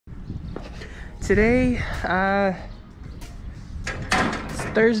Today, it's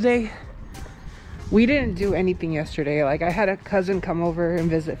Thursday. We didn't do anything yesterday. Like, I had a cousin come over and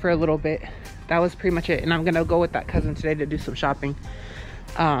visit for a little bit. That was pretty much it. And I'm gonna go with that cousin today to do some shopping.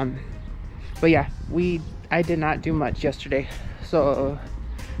 But yeah, I did not do much yesterday. So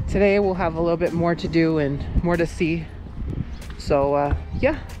today we'll have a little bit more to do and more to see. So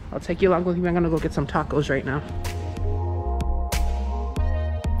yeah, I'll take you along with me. I'm gonna go get some tacos right now.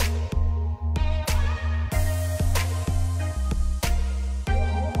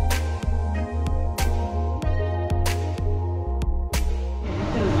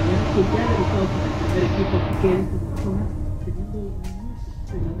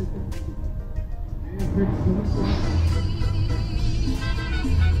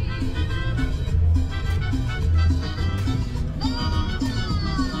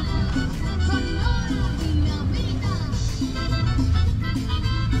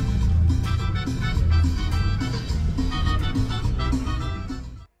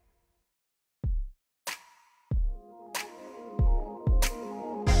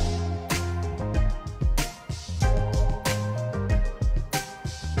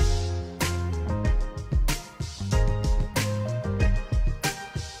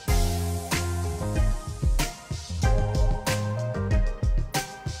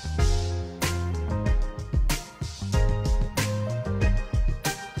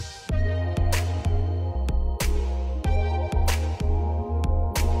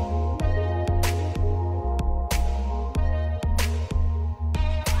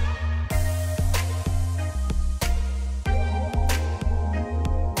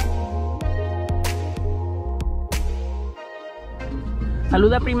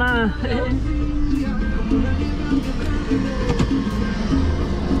 Saluda, prima.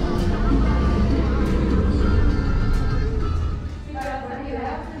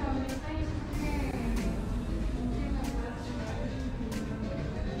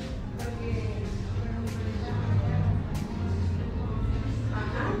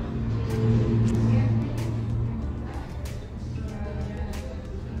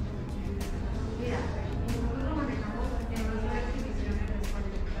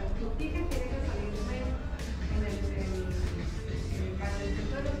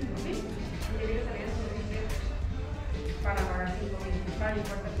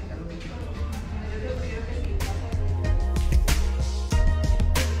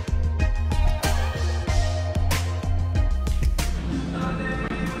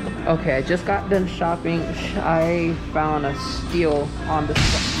 Okay, I just got done shopping. I found a steal on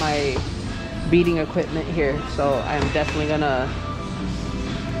my beading equipment here, so I'm definitely gonna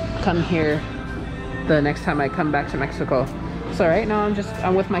come here the next time I come back to Mexico. So right now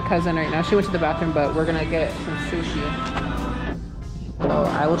I'm with my cousin right now. She went to the bathroom, but we're gonna get some sushi. So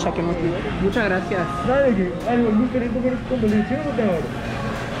I will check in with you. Muchas gracias.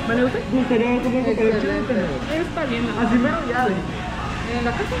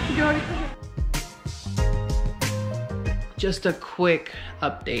 Just a quick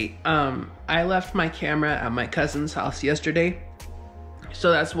update. I left my camera at my cousin's house yesterday,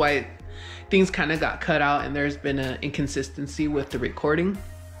 so that's why things kind of got cut out and there's been an inconsistency with the recording.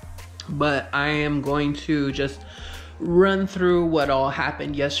 But I am going to just run through what all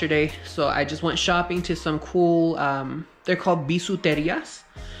happened yesterday. So I just went shopping to some cool, they're called bisuterias,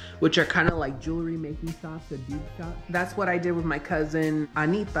 which are kind of like jewelry making shops, a bead shop. That's what I did with my cousin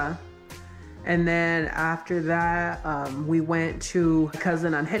Anita. And then after that, we went to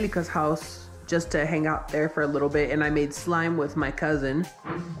cousin Angelica's house just to hang out there for a little bit, and I made slime with my cousin.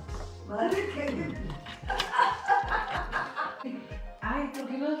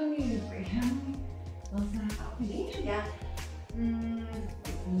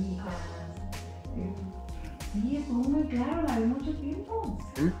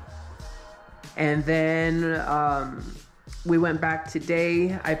 And then we went back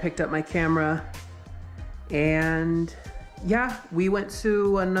today. I picked up my camera and yeah, we went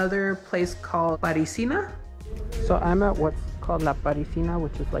to another place called Parisina. So I'm at what's called La Parisina,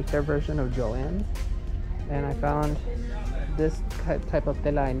 which is like their version of Joann's. And I found this type of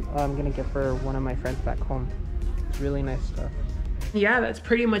tela I'm gonna get for one of my friends back home. It's really nice stuff. Yeah, that's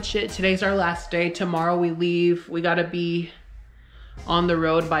pretty much it. Today's our last day. Tomorrow we leave. We gotta be on the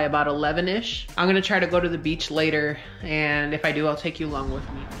road by about 11-ish. I'm gonna try to go to the beach later, and if I do, I'll take you along with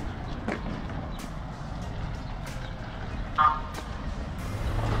me.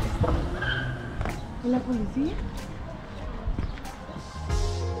 ¿La policía?